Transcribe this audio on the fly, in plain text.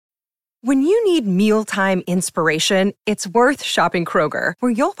When you need mealtime inspiration, it's worth shopping Kroger,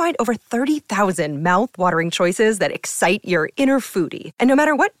 where you'll find over 30,000 mouth-watering choices that excite your inner foodie. And no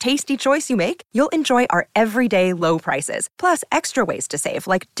matter what tasty choice you make, you'll enjoy our everyday low prices, plus extra ways to save,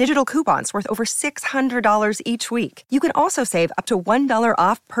 like digital coupons worth over $600 each week. You can also save up to $1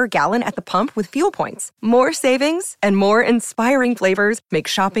 off per gallon at the pump with fuel points. More savings and more inspiring flavors make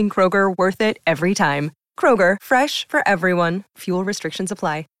shopping Kroger worth it every time. Kroger, fresh for everyone. Fuel restrictions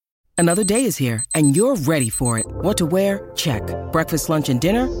apply. Another day is here, and you're ready for it. What to wear? Check. Breakfast, lunch, and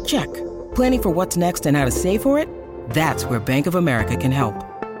dinner? Check. Planning for what's next and how to save for it? That's where Bank of America can help.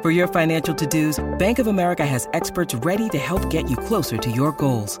 For your financial to-dos, Bank of America has experts ready to help get you closer to your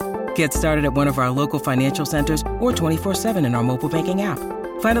goals. Get started at one of our local financial centers or 24/7 in our mobile banking app.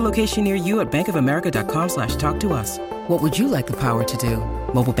 Find a location near you at bankofamerica.com/talktous. What would you like the power to do?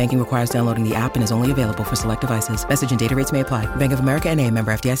 Mobile banking requires downloading the app and is only available for select devices. Message and data rates may apply. Bank of America N.A.,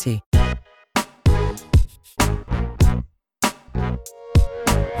 member FDIC.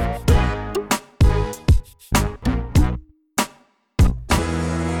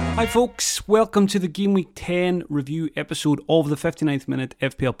 Hi folks, welcome to the Game Week 10 review episode of the 59th Minute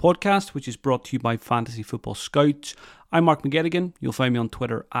FPL podcast, which is brought to you by Fantasy Football Scouts. I'm Mark McGettigan. You'll find me on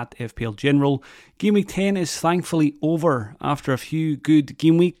Twitter at FPL General. Game Week 10 is thankfully over. After a few good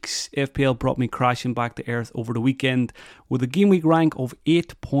game weeks, FPL brought me crashing back to earth over the weekend with a game week rank of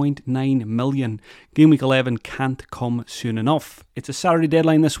 8.9 million. Game Week 11 can't come soon enough. It's a Saturday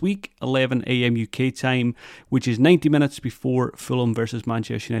deadline this week, 11 a.m. UK time, which is 90 minutes before Fulham versus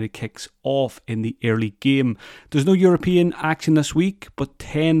Manchester United kicks off in the early game. There's no European action this week, but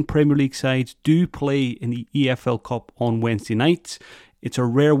 10 Premier League sides do play in the EFL Cup on Wednesday nights. It's a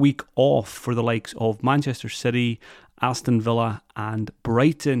rare week off for the likes of Manchester City, Aston Villa and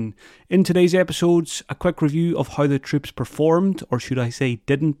Brighton. In today's episodes, a quick review of how the troops performed, or should I say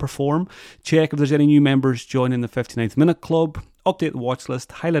didn't perform, check if there's any new members joining the 59th Minute Club, update the watch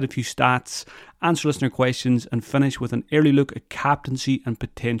list, highlight a few stats, answer listener questions, and finish with an early look at captaincy and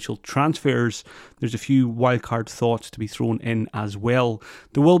potential transfers. There's a few wildcard thoughts to be thrown in as well.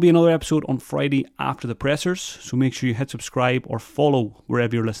 There will be another episode on Friday after the pressers, so make sure you hit subscribe or follow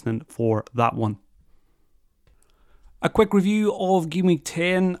wherever you're listening for that one. A quick review of Game Week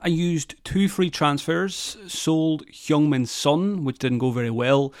 10. I used 2 free transfers, sold Heung-min Son, which didn't go very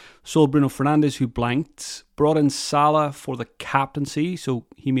well, sold Bruno Fernandes, who blanked, brought in Salah for the captaincy, so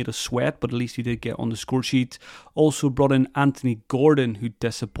he made a sweat, but at least he did get on the score sheet. Also brought in Anthony Gordon, who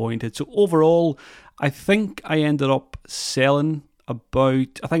disappointed. So overall, I think I ended up selling I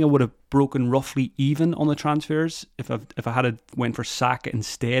think I would have broken roughly even on the transfers if I had went for Saka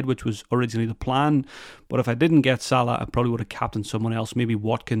instead, which was originally the plan. But if I didn't get Salah, I probably would have captained someone else, maybe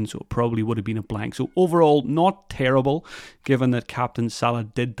Watkins, so it probably would have been a blank. So overall, not terrible, given that Captain Salah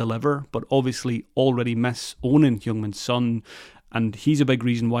did deliver, but obviously already miss owning Heung-min Son. And he's a big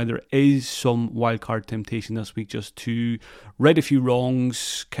reason why there is some wildcard temptation this week, just to right a few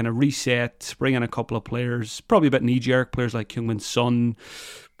wrongs, kind of reset, bring in a couple of players, probably a bit knee-jerk, players like Heung-min Son,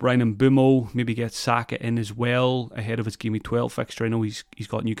 Brian Mbeumo, maybe get Saka in as well ahead of his Game Week 12 fixture. I know he's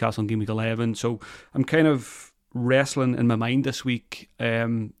got Newcastle in Game Week 11, so I'm kind of wrestling in my mind this week.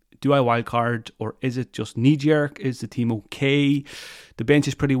 Do I wildcard, or is it just knee-jerk? Is the team okay? The bench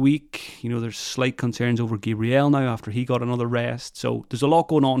is pretty weak. You know, there's slight concerns over Gabriel now after he got another rest. So there's a lot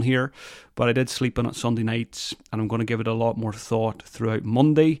going on here, but I did sleep on it Sunday nights, and I'm going to give it a lot more thought throughout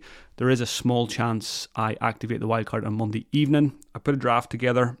Monday. There is a small chance I activate the wildcard on Monday evening. I put a draft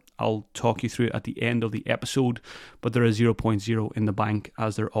together. I'll talk you through it at the end of the episode, but there is 0.0 in the bank,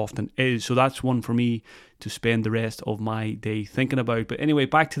 as there often is. So that's one for me to spend the rest of my day thinking about. But anyway,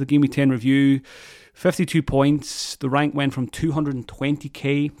 back to the Game Week 10 review. 52 points. The rank went from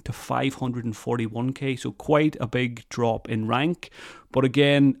 220k to 541k, so quite a big drop in rank. But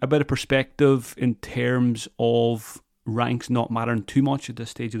again, a bit of perspective in terms of ranks not mattering too much at this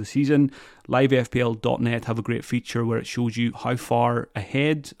stage of the season. LiveFPL.net have a great feature where it shows you how far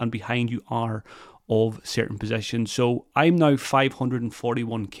ahead and behind you are of certain positions. So I'm now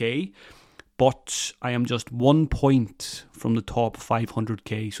 541k, but I am just 1 point from the top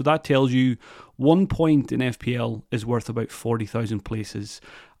 500k. So that tells you 1 point in FPL is worth about 40,000 places.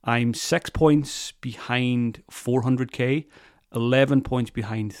 I'm 6 points behind 400k, 11 points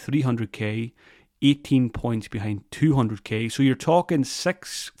behind 300k, 18 points behind 200k. So you're talking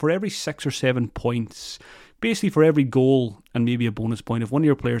for every 6 or 7 points, basically for every goal and maybe a bonus point. If one of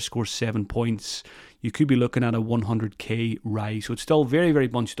your players scores 7 points, you could be looking at a 100k rise. So it's still very, very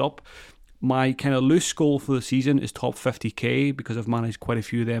bunched up. My kind of loose goal for the season is top 50k because I've managed quite a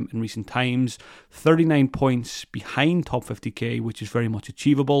few of them in recent times. 39 points behind top 50k, which is very much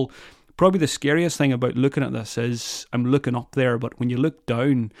achievable. Probably the scariest thing about looking at this is I'm looking up there, but when you look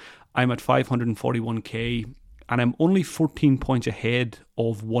down, I'm at 541k and I'm only 14 points ahead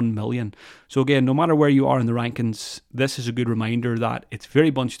of 1 million. So again, no matter where you are in the rankings, this is a good reminder that it's very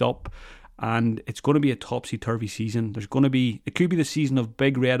bunched up and it's going to be a topsy-turvy season. It could be the season of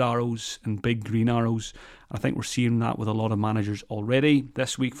big red arrows and big green arrows. I think we're seeing that with a lot of managers already.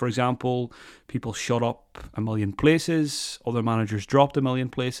 This week, for example, people shot up 1 million places. Other managers dropped 1 million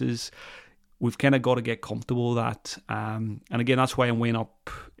places. We've kind of got to get comfortable with that. And again, that's why I'm weighing up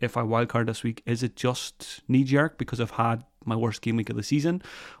if I wildcard this week. Is it just knee-jerk because I've had my worst game week of the season?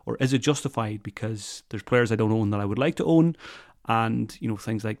 Or is it justified because there's players I don't own that I would like to own? And,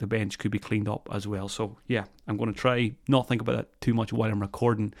 things like the bench could be cleaned up as well. So, yeah, I'm going to try not think about that too much while I'm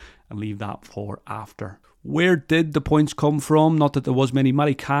recording and leave that for after. Where did the points come from? Not that there was many.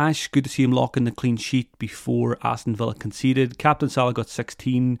 Matty Cash, good to see him locking the clean sheet before Aston Villa conceded. Captain Salah got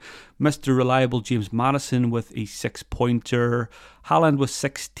 16. Mr. Reliable James Maddison with a 6-pointer. Haaland was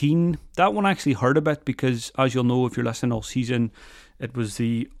 16. That one actually hurt a bit because, as you'll know if you're listening all season, it was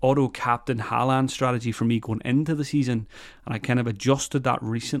the auto-captain Haaland strategy for me going into the season, and I kind of adjusted that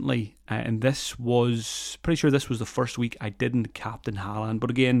recently, and pretty sure this was the first week I didn't captain Haaland. But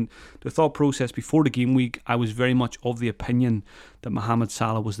again, the thought process before the game week, I was very much of the opinion that Mohamed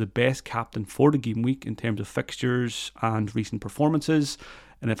Salah was the best captain for the game week in terms of fixtures and recent performances.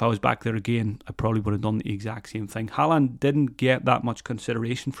 And if I was back there again, I probably would have done the exact same thing. Haaland didn't get that much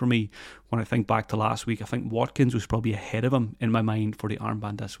consideration for me when I think back to last week. I think Watkins was probably ahead of him in my mind for the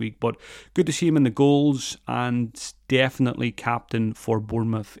armband this week. But good to see him in the goals and definitely captain for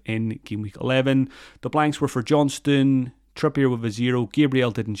Bournemouth in game week 11. The blanks were for Johnston, Trippier with a 0.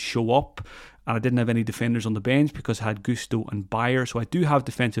 Gabriel didn't show up. And I didn't have any defenders on the bench because I had Gusto and Bayer. So I do have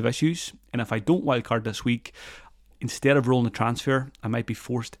defensive issues. And if I don't wildcard this week, instead of rolling a transfer, I might be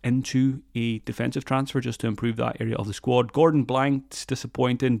forced into a defensive transfer just to improve that area of the squad. Gordon blanked,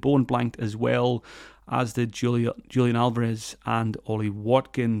 disappointing. Bowen blanked as well, as did Julian Alvarez and Ollie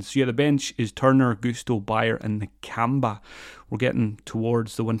Watkins. So yeah, the bench is Turner, Gusto, Bayer and Nakamba. We're getting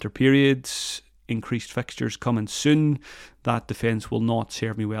towards the winter periods. Increased fixtures coming soon. That defence will not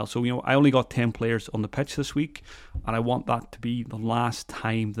serve me well. So, I only got 10 players on the pitch this week, and I want that to be the last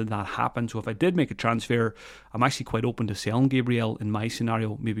time that happens. So if I did make a transfer, I'm actually quite open to selling Gabriel in my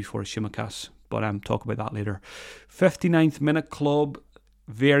scenario, maybe for a Shimikas, but I'll talk about that later. 59th minute club.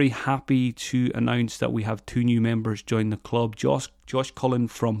 Very happy to announce that we have 2 new members join the club. Josh Cullen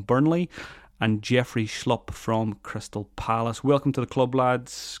from Burnley and Jeffrey Schlupp from Crystal Palace. Welcome to the club,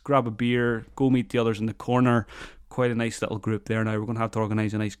 lads. Grab a beer, go meet the others in the corner. Quite a nice little group there now. We're going to have to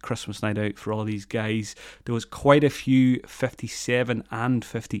organise a nice Christmas night out for all these guys. There was quite a few 57 and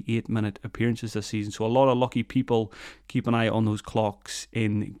 58 minute appearances this season, so a lot of lucky people. Keep an eye on those clocks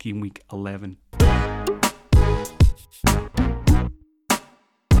in game week 11.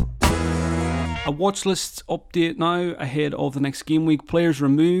 A watch list update now ahead of the next game week. Players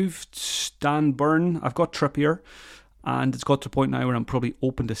removed. Dan Burn. I've got Trippier, and it's got to the point now where I'm probably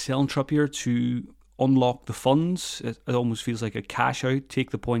open to selling Trippier to unlock the funds. It almost feels like a cash out. Take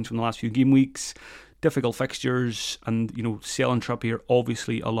the points from the last few game weeks. Difficult fixtures, and selling Trippier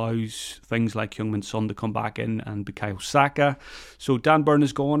obviously allows things like Heung-min Son to come back in and Bukayo Saka. So Dan Burn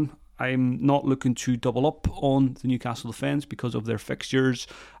is gone. I'm not looking to double up on the Newcastle defence because of their fixtures.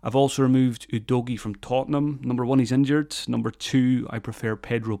 I've also removed Udogie from Tottenham. Number 1, he's injured. Number 2, I prefer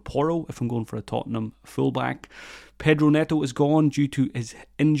Pedro Porro if I'm going for a Tottenham fullback. Pedro Neto is gone due to his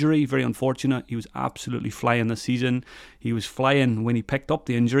injury. Very unfortunate. He was absolutely flying this season. He was flying when he picked up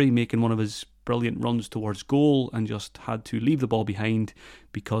the injury, making one of his brilliant runs towards goal, and just had to leave the ball behind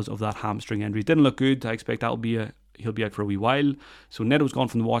because of that hamstring injury. Didn't look good. I expect he'll be out for a wee while. So Neto's gone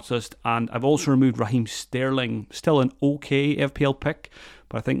from the watch list, and I've also removed Raheem Sterling. Still an okay FPL pick,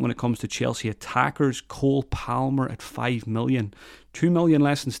 but I think when it comes to Chelsea attackers, Cole Palmer at 5 million. 2 million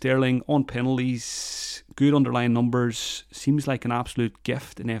less than Sterling on penalties. Good underlying numbers. Seems like an absolute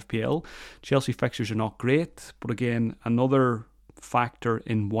gift in FPL. Chelsea fixtures are not great, but again, another factor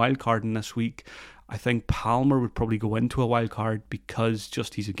in wildcarding this week. I think Palmer would probably go into a wild card because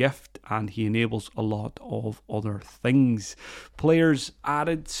just he's a gift and he enables a lot of other things. Players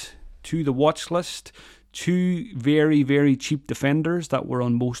added to the watch list. 2 very, very cheap defenders that were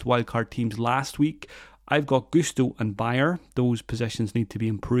on most wildcard teams last week. I've got Gusto and Bayer. Those positions need to be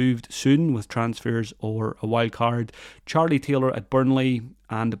improved soon with transfers or a wildcard. Charlie Taylor at Burnley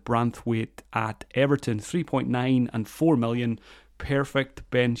and Branthwaite at Everton. 3.9 and 4 million. Perfect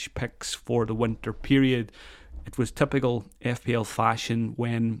bench picks for the winter period. it was typical FPL fashion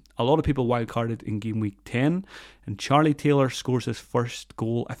when a lot of people wildcarded in game week 10 and Charlie Taylor scores his first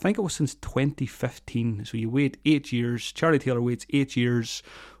goal. I think it was since 2015. So you wait 8 years. Charlie Taylor waits 8 years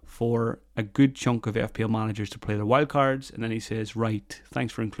for a good chunk of FPL managers to play their wildcards, and then he says, right,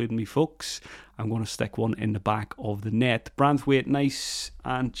 thanks for including me, folks. I'm going to stick one in the back of the net. Branthwaite, nice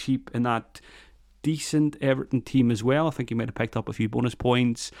and cheap in that decent Everton team as well. I think he might have picked up a few bonus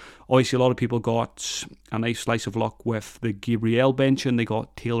points. Obviously, a lot of people got a nice slice of luck with the Gabriel bench, and they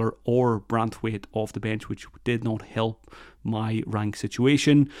got Taylor or Branthwaite off the bench, which did not help my rank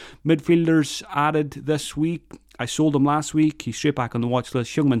situation. Midfielders added this week. I sold him last week. He's straight back on the watch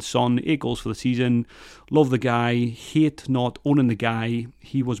list. Heung-min Son, 8 goals for the season. Love the guy. Hate not owning the guy.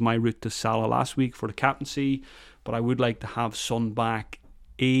 He was my route to Salah last week for the captaincy, but I would like to have Son back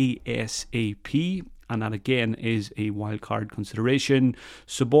ASAP, and that again is a wildcard consideration.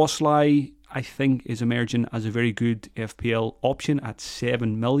 Szoboszlai, I think, is emerging as a very good FPL option at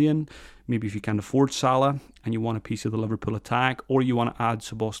 7 million. Maybe if you can afford Salah and you want a piece of the Liverpool attack, or you want to add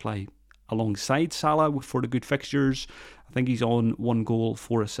Szoboszlai alongside Salah for the good fixtures. I think he's on 1 goal,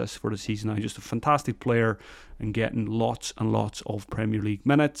 4 assists for the season now. Just a fantastic player and getting lots and lots of Premier League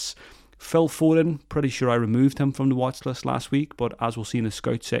minutes. Phil Foden, pretty sure I removed him from the watch list last week, but as we'll see in the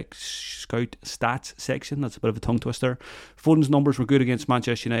scout stats section, that's a bit of a tongue twister. Foden's numbers were good against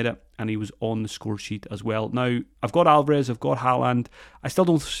Manchester United, and he was on the score sheet as well. Now, I've got Alvarez, I've got Haaland. I still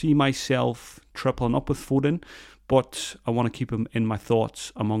don't see myself tripling up with Foden, but I want to keep him in my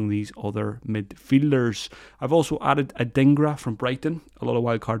thoughts among these other midfielders. I've also added Adingra from Brighton. A lot of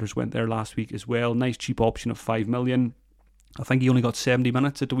wildcarders went there last week as well. Nice cheap option of 5 million. I think he only got 70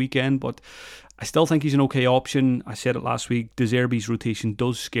 minutes at the weekend, but I still think he's an okay option. I said it last week, De Zerbi's rotation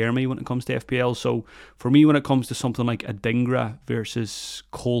does scare me when it comes to FPL. So for me, when it comes to something like Adingra versus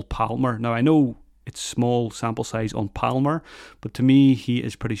Cole Palmer, now I know it's small sample size on Palmer, but to me, he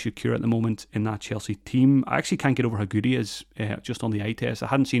is pretty secure at the moment in that Chelsea team. I actually can't get over how good he is just on the eye test. I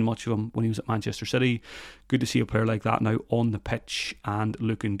hadn't seen much of him when he was at Manchester City. Good to see a player like that now on the pitch and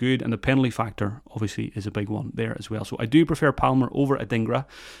looking good. And the penalty factor, obviously, is a big one there as well. So I do prefer Palmer over Adingra,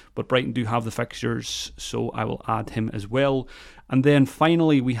 but Brighton do have the fixtures, so I will add him as well. And then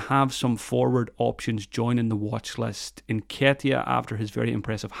finally, we have some forward options joining the watch list. Nketiah, after his very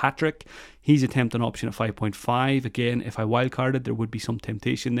impressive hat-trick, he's a tempting option at 5.5. Again, if I wildcarded, there would be some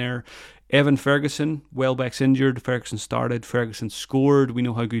temptation there. Evan Ferguson, Welbeck's injured. Ferguson started. Ferguson scored. We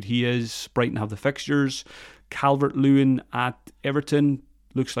know how good he is. Brighton have the fixtures. Calvert-Lewin at Everton.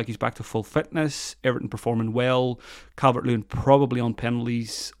 Looks like he's back to full fitness. Everton performing well. Calvert-Lewin probably on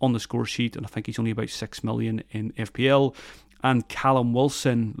penalties on the score sheet, and I think he's only about 6 million in FPL. And Callum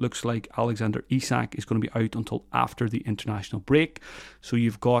Wilson, looks like Alexander Isak is going to be out until after the international break. So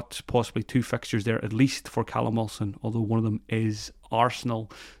you've got possibly 2 fixtures there at least for Callum Wilson, although one of them is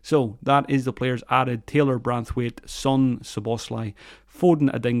Arsenal. So that is the players added: Taylor, Branthwaite, Son, Szoboszlai,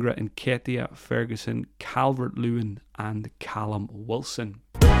 Foden, Adingra, Nketiah, Ferguson, Calvert-Lewin and Callum Wilson.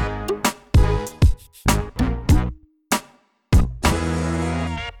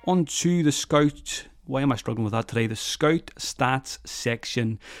 On to the scout. Why am I struggling with that today? The scout stats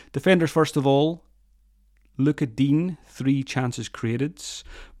section. Defenders, first of all. Luca Dean, 3 chances created.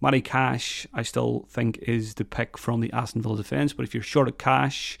 Matty Cash, I still think, is the pick from the Aston Villa defence. But if you're short of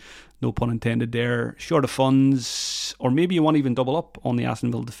cash, no pun intended there, short of funds, or maybe you want to even double up on the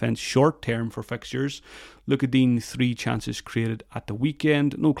Aston Villa defence short term for fixtures, Luca Dean, 3 chances created at the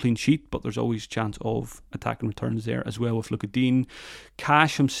weekend. No clean sheet, but there's always chance of attacking returns there as well with Luca Dean.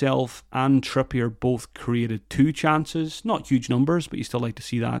 Cash himself and Trippier both created 2 chances. Not huge numbers, but you still like to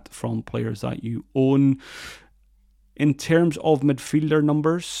see that from players that you own. In terms of midfielder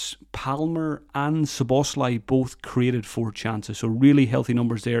numbers, Palmer and Szoboszlai both created 4 chances, so really healthy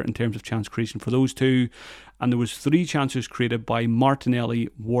numbers there in terms of chance creation for those two. And there was 3 chances created by Martinelli,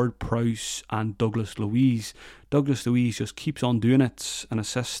 Ward-Prowse and Douglas Luiz. Douglas Luiz just keeps on doing it, an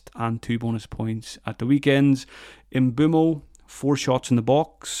assist and 2 bonus points at the weekends. Mbeumo, 4 shots in the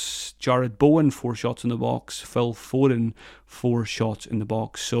box. Jared Bowen, 4 shots in the box. Phil Foden, 4 shots in the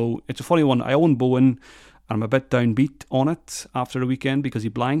box. So it's a funny one. I own Bowen, I'm a bit downbeat on it after the weekend because he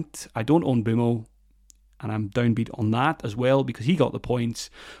blanked. I don't own Mbeumo, and I'm downbeat on that as well because he got the points.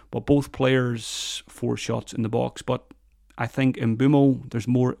 But both players, 4 shots in the box. But I think in Mbeumo, there's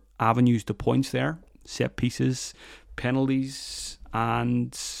more avenues to points there. Set pieces, penalties,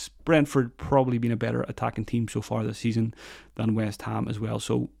 and Brentford probably been a better attacking team so far this season than West Ham as well.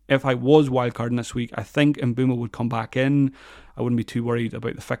 So if I was wildcarding this week, I think Mbeumo would come back in. I wouldn't be too worried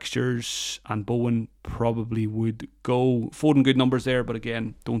about the fixtures, and Bowen probably would go. Foden, good numbers there, but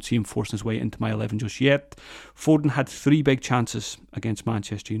again, don't see him forcing his way into my 11 just yet. Foden had 3 big chances against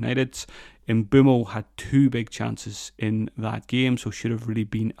Manchester United. Mbeumo had 2 big chances in that game, so should have really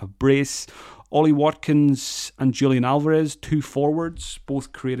been a brace. Ollie Watkins and Julian Alvarez, 2 forwards,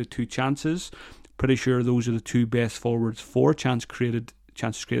 both created 2 chances. Pretty sure those are the 2 best forwards for chances created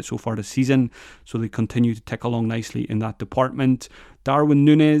so far this season, so they continue to tick along nicely in that department. Darwin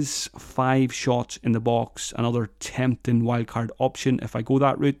Núñez, 5 shots in the box, another tempting wildcard option if I go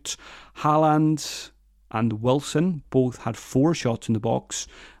that route. Haaland and Wilson both had 4 shots in the box,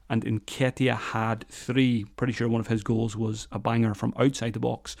 and Nketiah had 3. Pretty sure one of his goals was a banger from outside the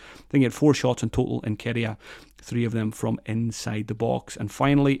box. I think he had 4 shots in total, Nketiah, 3 of them from inside the box. And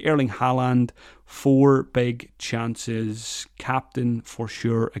finally, Erling Haaland, 4 big chances, captain for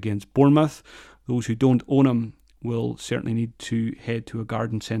sure against Bournemouth. Those who don't own him will certainly need to head to a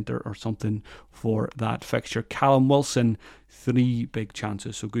garden centre or something for that fixture. Callum Wilson, 3 big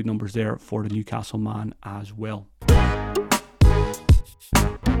chances, so good numbers there for the Newcastle man as well.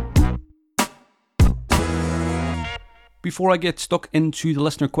 Before I get stuck into the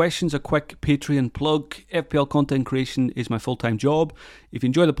listener questions, a quick Patreon plug. FPL content creation is my full-time job. If you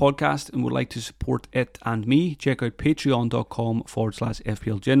enjoy the podcast and would like to support it and me, check out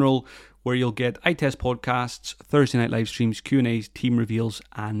patreon.com/FPL General, where you'll get iTest podcasts, Thursday night live streams, Q&As, team reveals,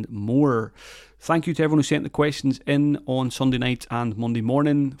 and more. Thank you to everyone who sent the questions in on Sunday night and Monday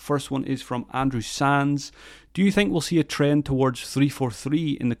morning. First one is from Andrew Sands. Do you think we'll see a trend towards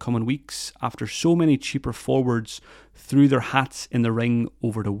 3-4-3 in the coming weeks after so many cheaper forwards threw their hats in the ring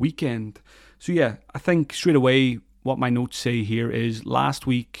over the weekend? So yeah, I think straight away what my notes say here is last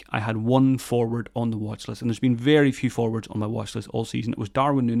week I had 1 forward on the watch list, and there's been very few forwards on my watch list all season. It was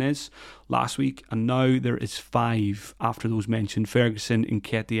Darwin Núñez last week, and now there is 5 after those mentioned: Ferguson,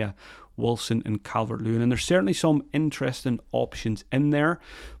 Nketiah, Wilson and Calvert-Lewin. And there's certainly some interesting options in there,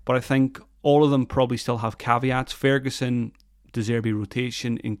 but I think all of them probably still have caveats. Ferguson, De Zerbi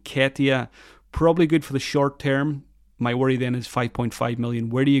rotation. Nketiah, probably good for the short term. My worry then is 5.5 million.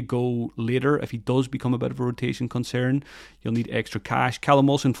 Where do you go later if he does become a bit of a rotation concern? You'll need extra cash. Callum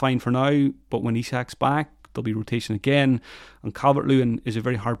Wilson, fine for now, but when Isak's back, there'll be rotation again. And Calvert-Lewin is a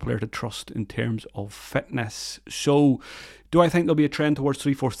very hard player to trust in terms of fitness. So do I think there'll be a trend towards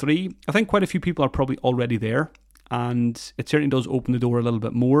 3-4-3? I think quite a few people are probably already there, and it certainly does open the door a little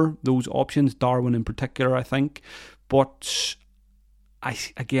bit more. Those options, Darwin in particular, I think. But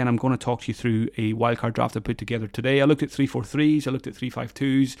I'm going to talk to you through a wildcard draft I put together today. I looked at 3-4-3s, I looked at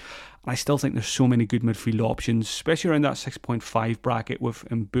 3-5-2s, and I still think there's so many good midfield options, especially around that 6.5 bracket with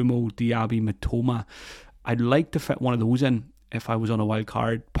Mbeumo, Diaby, Mitoma. I'd like to fit one of those in if I was on a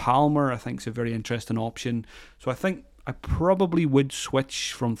wildcard. Palmer, I think, is a very interesting option. So I think I probably would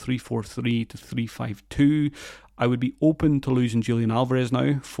switch from 3-4-3 to 3-5-2. I would be open to losing Julian Alvarez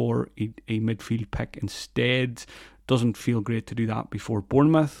now for a midfield pick instead. Doesn't feel great to do that before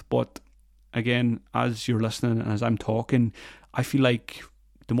Bournemouth, but again, as you're listening and as I'm talking, I feel like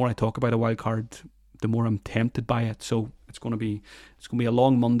the more I talk about a wildcard, the more I'm tempted by it. So it's going to be a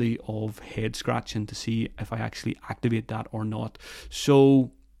long Monday of head scratching to see if I actually activate that or not.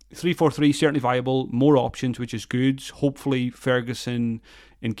 So 3-4-3 certainly viable, more options, which is good. Hopefully Ferguson,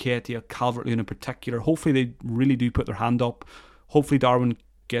 Nketiah, Calvert-Lewin in particular, hopefully they really do put their hand up. Hopefully Darwin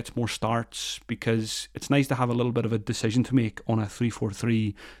gets more starts, because it's nice to have a little bit of a decision to make on a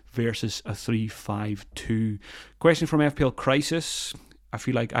 3-4-3 versus a 3-5-2. Question from FPL Crisis. I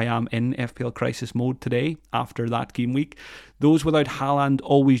feel like I am in FPL Crisis mode today after that game week. Those without Haaland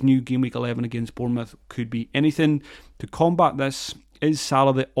always knew game week 11 against Bournemouth could be anything. To combat this, is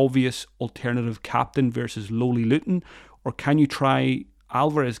Salah the obvious alternative captain versus lowly Luton, or can you try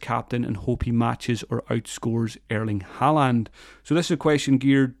Alvarez captain and hope he matches or outscores Erling Haaland? So this is a question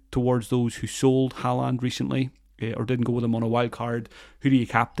geared towards those who sold Haaland recently or didn't go with him on a wild card. Who do you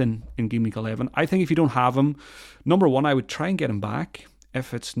captain in game week 11? I think if you don't have him, number one, I would try and get him back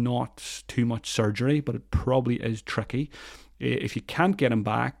if it's not too much surgery, but it probably is tricky. If you can't get him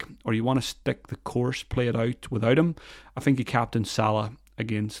back, or you want to stick the course, play it out without him, I think you captain Salah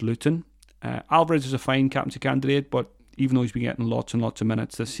against Luton. Alvarez is a fine captaincy candidate, but even though he's been getting lots and lots of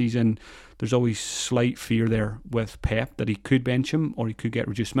minutes this season, there's always slight fear there with Pep that he could bench him or he could get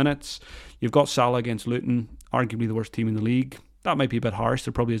reduced minutes. You've got Salah against Luton, arguably the worst team in the league. That might be a bit harsh.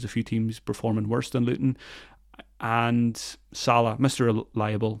 There probably is a few teams performing worse than Luton. and Salah, Mr.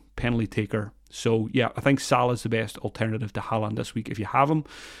 Reliable, penalty taker. So yeah, I think Salah's the best alternative to Haaland this week if you have him.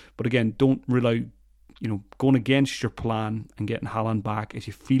 But again, don't rule out going against your plan and getting Haaland back if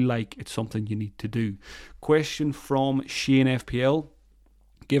you feel like it's something you need to do. Question from Shane FPL.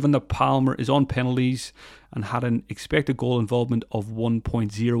 Given that Palmer is on penalties and had an expected goal involvement of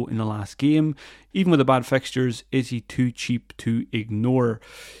 1.0 in the last game, even with the bad fixtures, is he too cheap to ignore?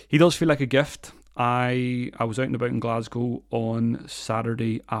 He does feel like a gift. I was out and about in Glasgow on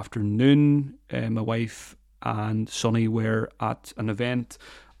Saturday afternoon. My wife and Sonny were at an event.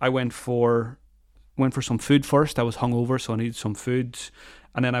 I went for some food first. I was hungover, so I needed some food.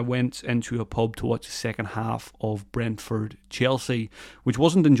 And then I went into a pub to watch the second half of Brentford-Chelsea, which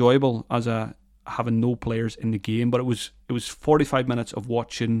wasn't enjoyable as having no players in the game, but it was 45 minutes of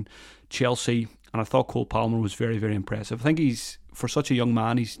watching Chelsea, and I thought Cole Palmer was very, very impressive. I think for such a young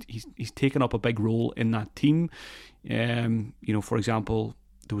man, he's taken up a big role in that team. For example,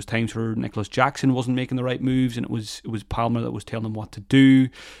 there was times where Nicholas Jackson wasn't making the right moves, and it was Palmer that was telling him what to do.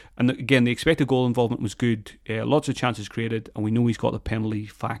 And again, the expected goal involvement was good. Lots of chances created, and we know he's got the penalty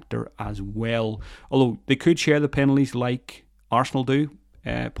factor as well. Although they could share the penalties like Arsenal do.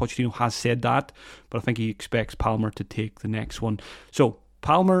 Pochettino has said that, but I think he expects Palmer to take the next one. So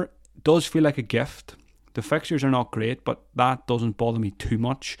Palmer does feel like a gift. The fixtures are not great, but that doesn't bother me too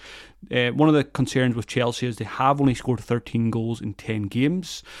much. One of the concerns with Chelsea is they have only scored 13 goals in 10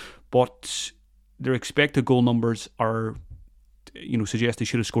 games, but their expected goal numbers are, suggest they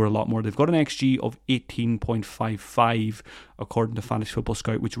should have scored a lot more. They've got an XG of 18.55 according to Fantasy Football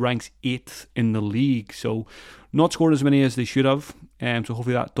Scout, which ranks 8th in the league. So not scored as many as they should have. So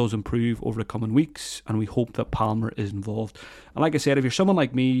hopefully that does improve over the coming weeks, and we hope that Palmer is involved. And like I said, if you're someone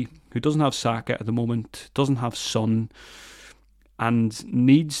like me who doesn't have Saka at the moment, doesn't have Son, and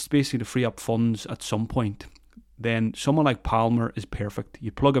needs basically to free up funds at some point, then someone like Palmer is perfect.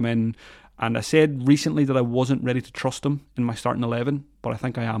 You plug him in, and I said recently that I wasn't ready to trust him in my starting 11, but I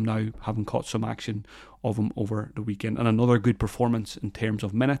think I am now, having caught some action of him over the weekend, and another good performance in terms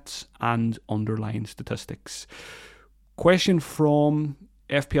of minutes and underlying statistics. Question from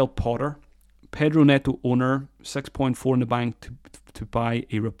FPL Potter. Pedro Neto owner, 6.4 in the bank to buy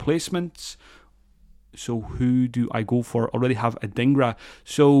a replacement. So who do I go for? Already have Adingra.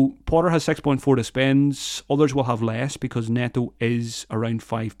 So Potter has 6.4 to spend. Others will have less because Neto is around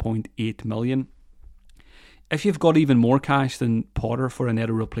 5.8 million. If you've got even more cash than Potter for a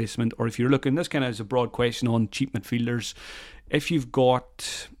Neto replacement, or if you're looking, this kind of is a broad question on cheap midfielders. If you've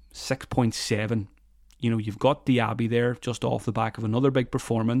got 6.7, you've got Diaby there just off the back of another big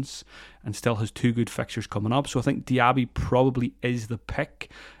performance and still has 2 good fixtures coming up. So I think Diaby probably is the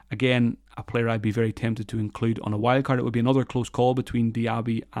pick. Again, a player I'd be very tempted to include on a wildcard. It would be another close call between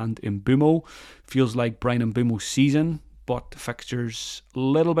Diaby and Mbeumo. Feels like Brian Mbeumo's season, but fixtures a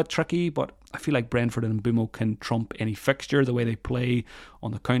little bit tricky. But I feel like Brentford and Mbeumo can trump any fixture, the way they play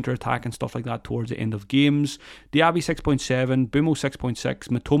on the counter-attack and stuff like that towards the end of games. Diaby 6.7, Mbeumo 6.6,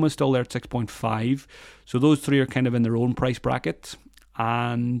 Mitoma's still there at 6.5. So those three are kind of in their own price bracket.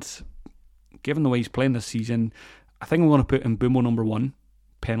 And given the way he's playing this season, I think I'm going to put Mbeumo number 1,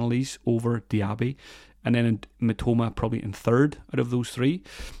 penalties over Diaby, and then Mitoma probably in third out of those three.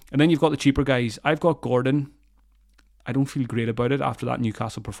 And then you've got the cheaper guys. I've got Gordon. I don't feel great about it after that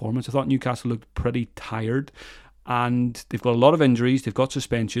Newcastle performance. I thought Newcastle looked pretty tired, and they've got a lot of injuries, they've got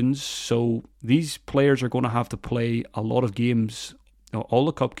suspensions, so these players are going to have to play a lot of games, all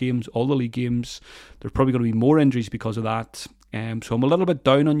the cup games, all the league games. There's probably going to be more injuries because of that. So I'm a little bit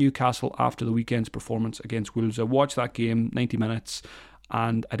down on Newcastle after the weekend's performance against Wolves. I watched that game, 90 minutes,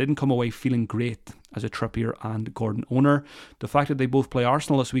 and I didn't come away feeling great as a Trippier and Gordon owner. The fact that they both play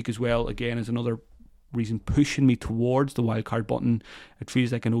Arsenal this week as well, again, is another reason pushing me towards the wildcard button. It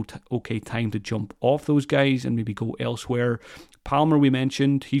feels like an okay time to jump off those guys and maybe go elsewhere. Palmer, we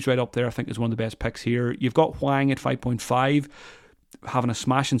mentioned, he's right up there. I think is one of the best picks here. You've got Hwang at 5.5, having a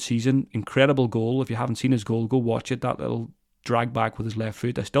smashing season, incredible goal. If you haven't seen his goal, go watch it. That little drag back with his left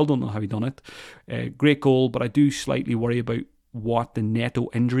foot, I still don't know how he done it. Great goal, but I do slightly worry about what the Neto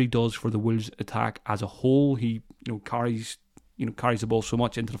injury does for the Wolves attack as a whole. He carries the ball so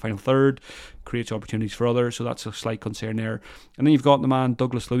much into the final third, creates opportunities for others, so that's a slight concern there. And then you've got the man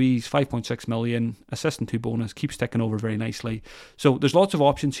Douglas Luiz, 5.6 million, assist and 2 bonus, keeps ticking over very nicely. So there's lots of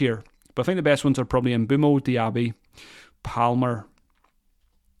options here, but I think the best ones are probably Mbeumo, Diaby, Palmer,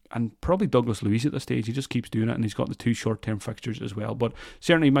 and probably Douglas Luiz at this stage. He just keeps doing it, and he's got the 2 short-term fixtures as well. But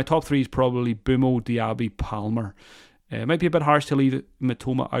certainly my top 3 is probably Mbeumo, Diaby, Palmer. It might be a bit harsh to leave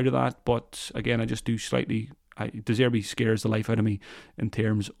Mitoma out of that, but again, I just do slightly... De Zerbi scares the life out of me in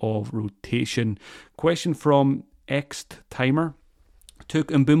terms of rotation. Question from X'd timer. Took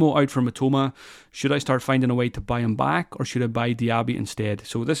Mbeumo out for Mitoma. Should I start finding a way to buy him back, or should I buy Diaby instead?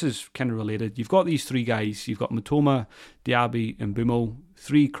 So this is kind of related. You've got these three guys. You've got Mitoma, Diaby, and Mbeumo.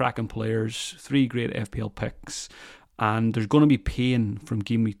 Three cracking players, three great FPL picks. And there's going to be pain from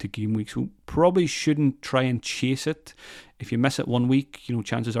game week to game week. So probably shouldn't try and chase it. If you miss it 1 week,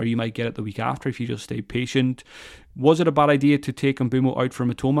 chances are you might get it the week after if you just stay patient. Was it a bad idea to take Mbeumo out for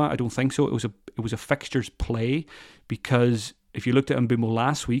Mitoma? I don't think so. It was a fixtures play, because if you looked at Mbeumo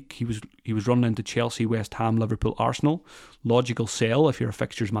last week, he was running into Chelsea, West Ham, Liverpool, Arsenal. Logical sell if you're a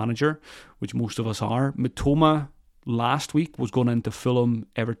fixtures manager, which most of us are. Mitoma last week was going into Fulham,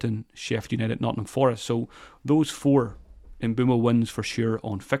 Everton, Sheffield United, Nottingham Forest. So those four Mbeumo wins for sure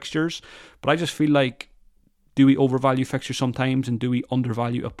on fixtures. But I just feel like, do we overvalue fixtures sometimes, and do we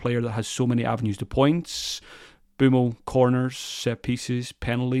undervalue a player that has so many avenues to points? Mbeumo, corners, set pieces,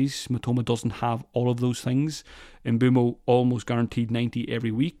 penalties. Mitoma doesn't have all of those things. Mbeumo almost guaranteed 90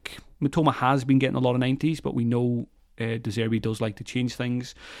 every week. Mitoma has been getting a lot of 90s, but we know De Zerbi does like to change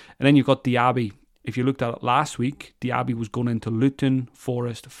things. And then you've got Diaby. If you looked at it last week, Diaby was going into Luton,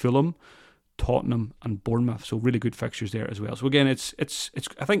 Forest, Fulham, Tottenham and Bournemouth. So really good fixtures there as well. So again, it's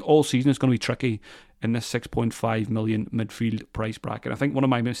I think all season it's going to be tricky in this 6.5 million midfield price bracket. I think one of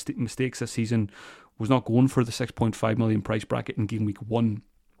my mistakes this season was not going for the 6.5 million price bracket in game week 1.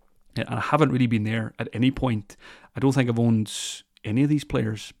 And I haven't really been there at any point. I don't think I've owned any of these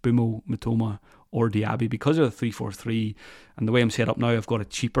players, Mbeumo, Mitoma or Diaby, because of the 3-4-3 and the way I'm set up now. I've got a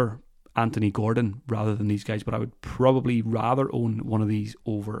cheaper Anthony Gordon rather than these guys, but I would probably rather own one of these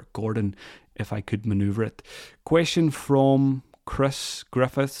over Gordon if I could manoeuvre it. Question from Chris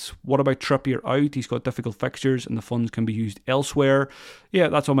Griffiths: what about Trippier out? He's got difficult fixtures and the funds can be used elsewhere. Yeah,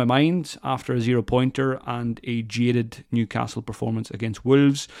 that's on my mind after a 0-pointer and a jaded Newcastle performance against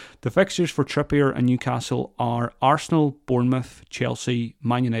Wolves. The fixtures for Trippier and Newcastle are Arsenal, Bournemouth, Chelsea,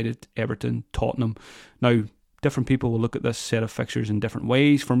 Man United, Everton, Tottenham. Now, different people will look at this set of fixtures in different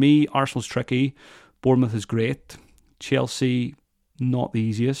ways. For me, Arsenal's tricky. Bournemouth is great. Chelsea, not the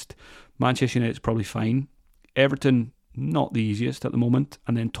easiest. Manchester United is probably fine. Everton, not the easiest at the moment.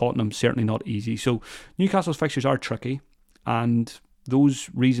 And then Tottenham, certainly not easy. So Newcastle's fixtures are tricky. And those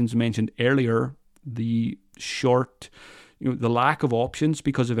reasons mentioned earlier, the short, the lack of options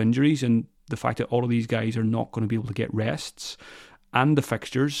because of injuries and the fact that all of these guys are not going to be able to get rests, and the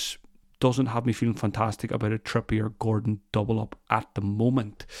fixtures, doesn't have me feeling fantastic about a Trippier Gordon double up at the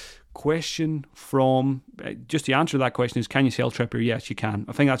moment. Question from, just the answer to that question is, can you sell Trippier? Yes, you can.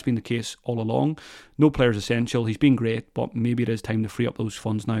 I think that's been the case all along. No player's essential. He's been great, but maybe it is time to free up those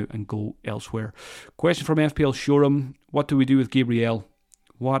funds now and go elsewhere. Question from FPL Showroom: what do we do with Gabriel?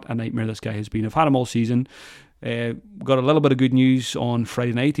 What a nightmare this guy has been. I've had him all season. Got a little bit of good news on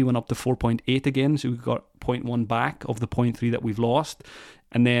Friday night. He went up to 4.8 again, so we got 0.1 back of the 0.3 that we've lost.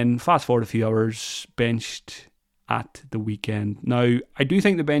 And then fast forward a few hours, benched at the weekend. Now, I do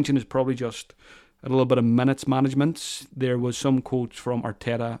think the benching is probably just a little bit of minutes management. There was some quotes from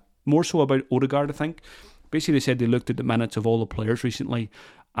Arteta, more so about Odegaard, I think. Basically, they said they looked at the minutes of all the players recently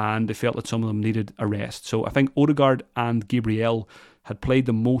and they felt that some of them needed a rest. So I think Odegaard and Gabriel had played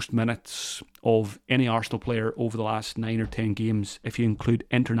the most minutes of any Arsenal player over the last 9 or 10 games, if you include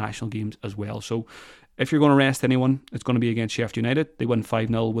international games as well. So if you're going to rest anyone, it's going to be against Sheffield United. They win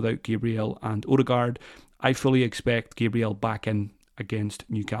 5-0 without Gabriel and Odegaard. I fully expect Gabriel back in against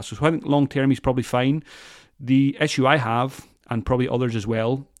Newcastle. So I think long term he's probably fine. The issue I have, and probably others as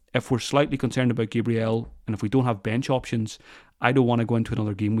well, if we're slightly concerned about Gabriel and if we don't have bench options, I don't want to go into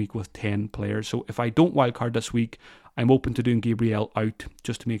another game week with 10 players. So if I don't wildcard this week, I'm open to doing Gabriel out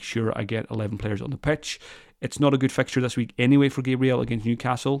just to make sure I get 11 players on the pitch. It's not a good fixture this week anyway for Gabriel against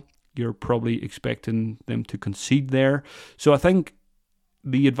Newcastle. You're probably expecting them to concede there. So I think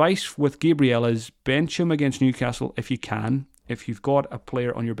the advice with Gabriel is bench him against Newcastle if you can. If you've got a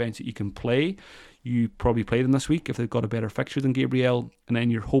player on your bench that you can play, you probably play them this week if they've got a better fixture than Gabriel. And then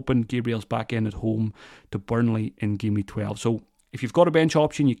you're hoping Gabriel's back in at home to Burnley in game week 12. So if you've got a bench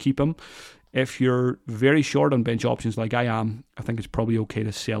option, you keep him. If you're very short on bench options like I am, I think it's probably okay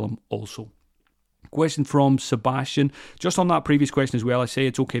to sell him also. Question from Sebastian. Just on that previous question as well, I say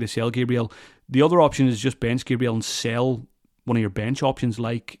it's okay to sell Gabriel. The other option is just bench Gabriel and sell one of your bench options,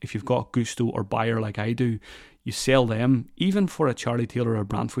 like if you've got Gusto or Bayer like I do, you sell them, even for a Charlie Taylor or a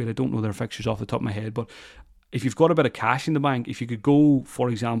Brantwaite. I don't know their fixtures off the top of my head, but if you've got a bit of cash in the bank, if you could go, for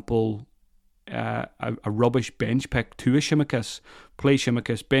example, a rubbish bench pick to a Tsimikas, play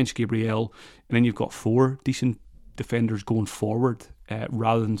Tsimikas, bench Gabriel, and then you've got 4 decent defenders going forward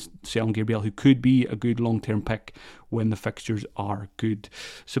rather than selling Gabriel, who could be a good long-term pick when the fixtures are good.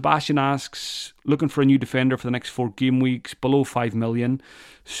 Sebastian asks, looking for a new defender for the next 4 game weeks, below 5 million.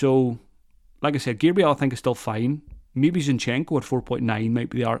 So, like I said, Gabriel I think is still fine. Maybe Zinchenko at 4.9 might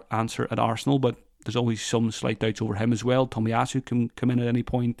be the answer at Arsenal, but there's always some slight doubts over him as well. Tomiyasu can come in at any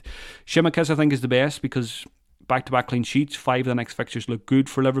point. Tsimikas I think is the best because back-to-back clean sheets. 5 of the next fixtures look good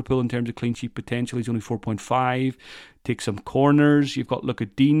for Liverpool in terms of clean sheet potential. He's only 4.5. Take some corners. You've got look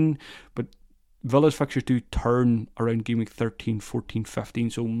at Dean, but Villa's fixtures do turn around game week 13, 14,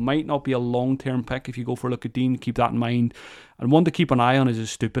 15, so might not be a long-term pick if you go for look at Dean. Keep that in mind. And one to keep an eye on is a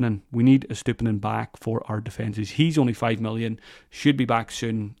Estupiñán. We need a Estupiñán back for our defences. He's only 5 million, should be back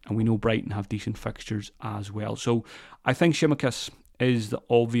soon, and we know Brighton have decent fixtures as well. So I think Tsimikas is the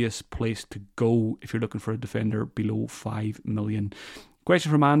obvious place to go if you're looking for a defender below 5 million.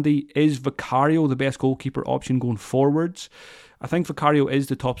 Question from Andy, is Vicario the best goalkeeper option going forwards? I think Vicario is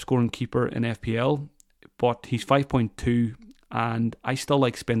the top scoring keeper in FPL, but he's 5.2 and I still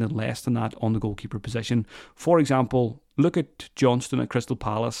like spending less than that on the goalkeeper position. For example, look at Johnston at Crystal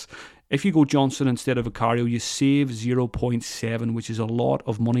Palace. If you go Johnston instead of Vicario, you save 0.7, which is a lot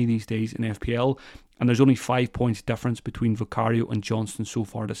of money these days in FPL. And there's only 5 points difference between Vicario and Johnston so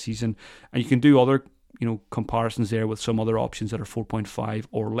far this season. And you can do other comparisons there with some other options that are 4.5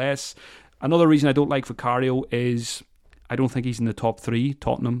 or less. Another reason I don't like Vicario is I don't think he's in the top 3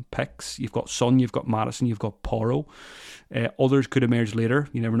 Tottenham picks. You've got Son, you've got Maddison, you've got Porro. Others could emerge later.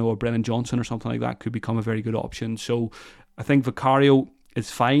 You never know, a Brennan Johnson or something like that could become a very good option. So I think Vicario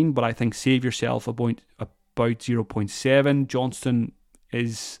is fine, but I think save yourself about 0.7. Johnston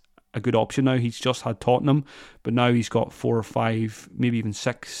is a good option now. He's just had Tottenham, but now he's got 4 or 5, maybe even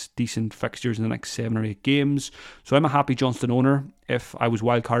 6 decent fixtures in the next 7 or 8 games. So I'm a happy Johnston owner. If I was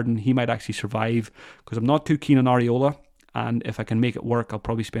wildcarding, he might actually survive because I'm not too keen on Areola. And if I can make it work, I'll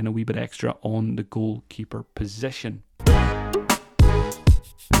probably spend a wee bit extra on the goalkeeper position.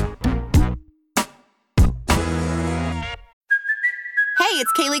 Hey,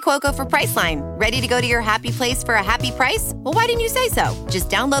 it's Kaylee Cuoco for Priceline. Ready to go to your happy place for a happy price? Well, why didn't you say so? Just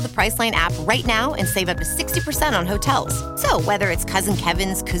download the Priceline app right now and save up to 60% on hotels. So whether it's Cousin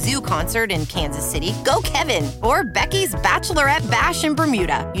Kevin's Kazoo Concert in Kansas City, go Kevin, or Becky's Bachelorette Bash in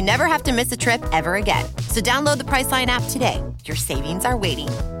Bermuda, you never have to miss a trip ever again. So download the Priceline app today. Your savings are waiting.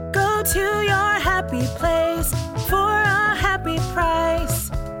 Go to your happy place for a happy price.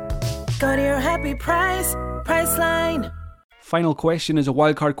 Go to your happy price, Priceline. Final question is a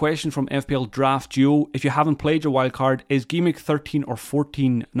wildcard question from FPL Draft Duo. If you haven't played your wildcard, is game week 13 or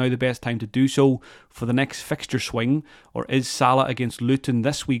 14 now the best time to do so for the next fixture swing? Or is Salah against Luton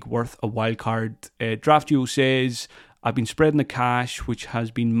this week worth a wildcard? Draft Duo says, I've been spreading the cash, which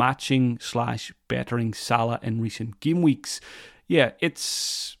has been matching / bettering Salah in recent game weeks. Yeah,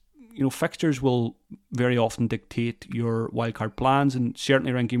 it's... fixtures will very often dictate your wildcard plans, and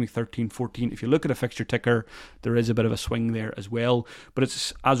certainly around game week 13, 14, if you look at a fixture ticker, there is a bit of a swing there as well. But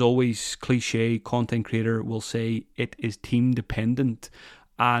it's, as always, cliche, content creator will say it is team dependent,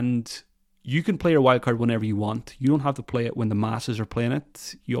 and you can play your wildcard whenever you want. You don't have to play it when the masses are playing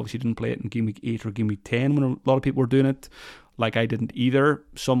it. You obviously didn't play it in game week 8 or game week 10 when a lot of people were doing it, like I didn't either.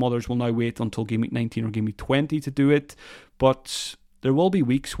 Some others will now wait until game week 19 or game week 20 to do it, but there will be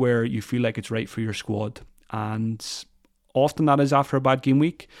weeks where you feel like it's right for your squad, and often that is after a bad game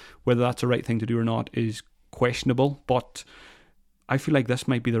week. Whether that's the right thing to do or not is questionable, but I feel like this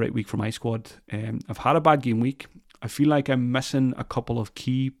might be the right week for my squad. I've had a bad game week. I feel like I'm missing a couple of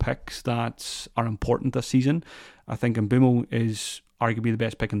key picks that are important this season. I think Mbeumo is arguably the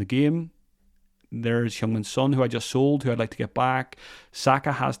best pick in the game. There's Heung-min Son, who I just sold, who I'd like to get back.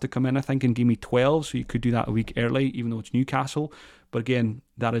 Saka has to come in, I think, in game week 12, so you could do that a week early, even though it's Newcastle. But again,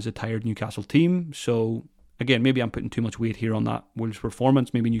 that is a tired Newcastle team. So again, maybe I'm putting too much weight here on that Wolves'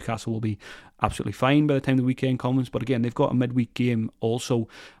 performance. Maybe Newcastle will be absolutely fine by the time the weekend comes. But again, they've got a midweek game also.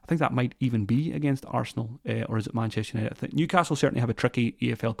 I think that might even be against Arsenal, or is it Manchester United? I think Newcastle certainly have a tricky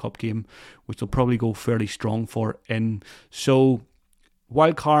EFL Cup game, which they'll probably go fairly strong for in. So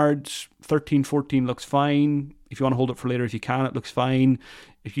wildcards, 13, 14 looks fine. If you want to hold it for later, if you can, it looks fine.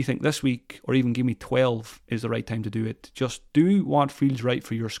 If you think this week or even give me 12 is the right time to do it, just do what feels right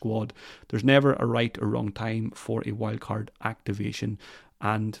for your squad. There's never a right or wrong time for a wildcard activation.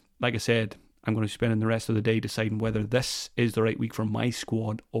 And like I said, I'm going to be spending the rest of the day deciding whether this is the right week for my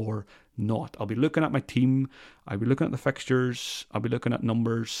squad or not. I'll be looking at my team. I'll be looking at the fixtures. I'll be looking at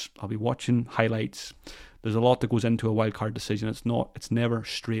numbers. I'll be watching highlights. There's a lot that goes into a wildcard decision. It's never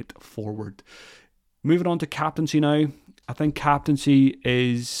straightforward. Moving on to captaincy now. I think captaincy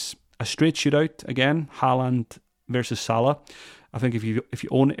is a straight shootout again. Haaland versus Salah. I think if you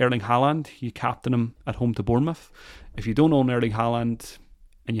own Erling Haaland, you captain him at home to Bournemouth. If you don't own Erling Haaland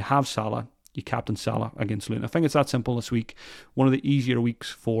and you have Salah, you captain Salah against Luton. I think it's that simple this week. One of the easier weeks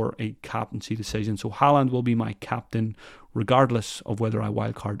for a captaincy decision. So Haaland will be my captain regardless of whether I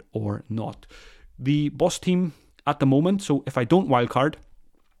wildcard or not. The bus team at the moment, so if I don't wildcard,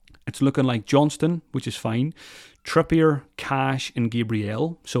 it's looking like Johnston, which is fine. Trippier, Cash and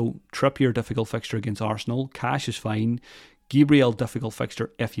Gabriel. So Trippier, difficult fixture against Arsenal. Cash is fine. Gabriel, difficult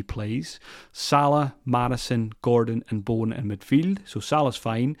fixture if he plays. Salah, Maddison, Gordon and Bowen in midfield. So Salah's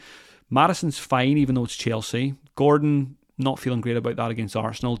fine. Maddison's fine even though it's Chelsea. Gordon, not feeling great about that against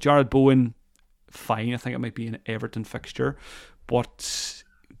Arsenal. Jared Bowen, fine. I think it might be an Everton fixture. But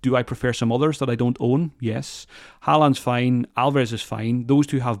do I prefer some others that I don't own? Yes. Haaland's fine. Alvarez is fine. Those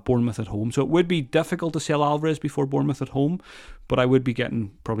two have Bournemouth at home. So it would be difficult to sell Alvarez before Bournemouth at home. But I would be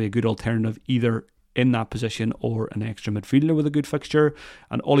getting probably a good alternative either in that position or an extra midfielder with a good fixture.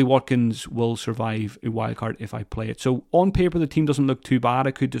 And Ollie Watkins will survive a wildcard if I play it. So on paper, the team doesn't look too bad.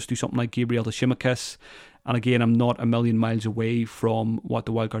 I could just do something like Gabriel to Tsimikas. And again, I'm not a million miles away from what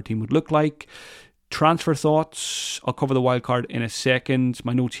the wildcard team would look like. Transfer thoughts. I'll cover the wildcard in a second.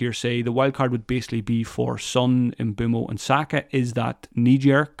 My notes here say the wildcard would basically be for Son, Mbeumo and Saka. Is that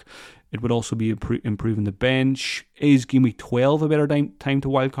knee-jerk? It would also be improving the bench. Is game week 12 a better time to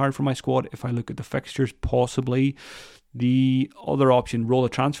wildcard for my squad? If I look at the fixtures, possibly. The other option, roll a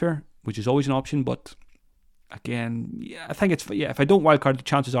transfer, which is always an option, but again, I think if I don't wildcard, the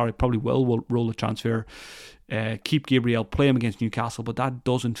chances are I probably will roll a transfer. Keep Gabriel, play him against Newcastle, but that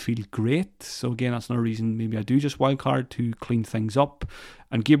doesn't feel great. So again, that's another reason maybe I do just wildcard to clean things up.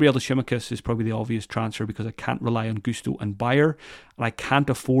 And Gabriel to Tsimikas is probably the obvious transfer because I can't rely on Gusto and Bayer, and I can't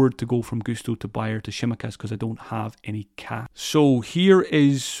afford to go from Gusto to Bayer to Tsimikas because I don't have any cash. So here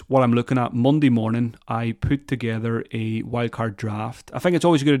is what I'm looking at. Monday morning, I put together a wildcard draft. I think it's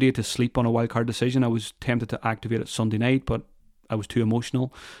always a good idea to sleep on a wildcard decision. I was tempted to activate it Sunday night, but I was too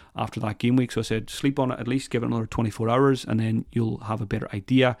emotional after that game week, so I said sleep on it at least, give it another 24 hours and then you'll have a better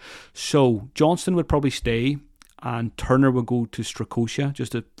idea. So Johnston would probably stay and Turner would go to Strakosha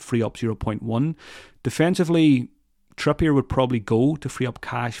just to free up 0.1. Defensively, Trippier would probably go to free up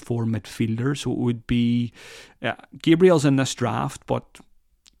cash for midfielder, so it would be Gabriel's in this draft, but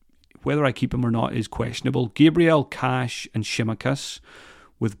whether I keep him or not is questionable. Gabriel, Cash and Tsimikas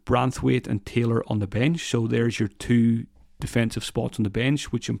with Branthwaite and Taylor on the bench, so there's your two defensive spots on the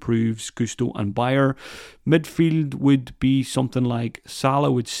bench, which improves Gusto and Bayer. Midfield would be something like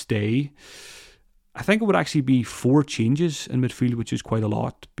Salah would stay. I think it would actually be 4 changes in midfield, which is quite a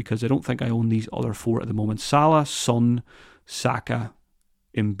lot because I don't think I own these other 4 at the moment. Salah, Son, Saka,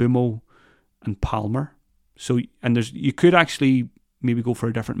 Mbeumo and Palmer. So, and you could actually maybe go for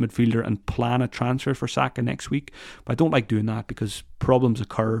a different midfielder and plan a transfer for Saka next week. But I don't like doing that because problems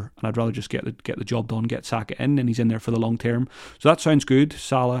occur and I'd rather just get the job done, get Saka in, and he's in there for the long term. So that sounds good.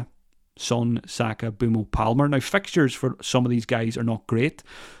 Salah, Son, Saka, Mbeumo, Palmer. Now fixtures for some of these guys are not great,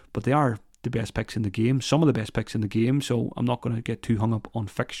 but they are the best picks in the game, some of the best picks in the game, so I'm not going to get too hung up on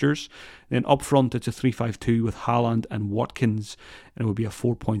fixtures. Then up front it's a 3-5-2 with Haaland and Watkins, and it would be a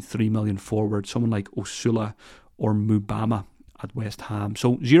 4.3 million forward, someone like Osula or Mubama at West Ham.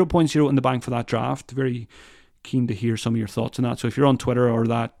 So 0.0 in the bank for that draft. Very keen to hear some of your thoughts on that. So if you're on Twitter or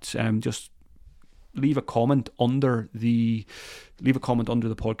that, just leave a comment under the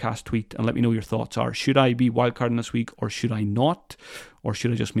podcast tweet and let me know your thoughts are. Should I be wildcarding this week or should I not? Or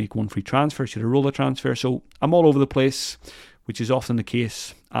should I just make one free transfer? Should I roll a transfer? So I'm all over the place, which is often the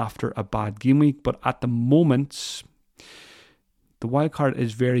case after a bad game week. But at the moment, the wildcard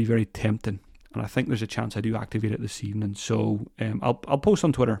is very, very tempting. And I think there's a chance I do activate it this evening. So I'll post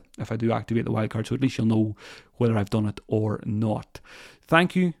on Twitter if I do activate the wildcard, so at least you'll know whether I've done it or not.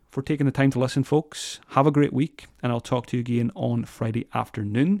 Thank you for taking the time to listen, folks. Have a great week, and I'll talk to you again on Friday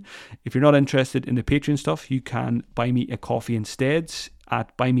afternoon. If you're not interested in the Patreon stuff, you can buy me a coffee instead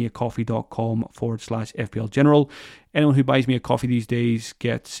at buymeacoffee.com/FPL General. Anyone who buys me a coffee these days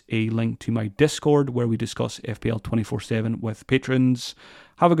gets a link to my Discord where we discuss FPL 24/7 with patrons.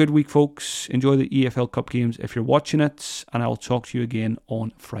 Have a good week, folks. Enjoy the EFL Cup games if you're watching it, and I'll talk to you again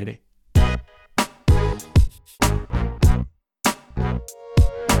on Friday.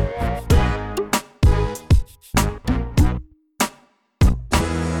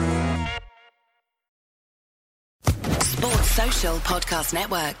 Sports Social Podcast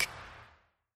Network.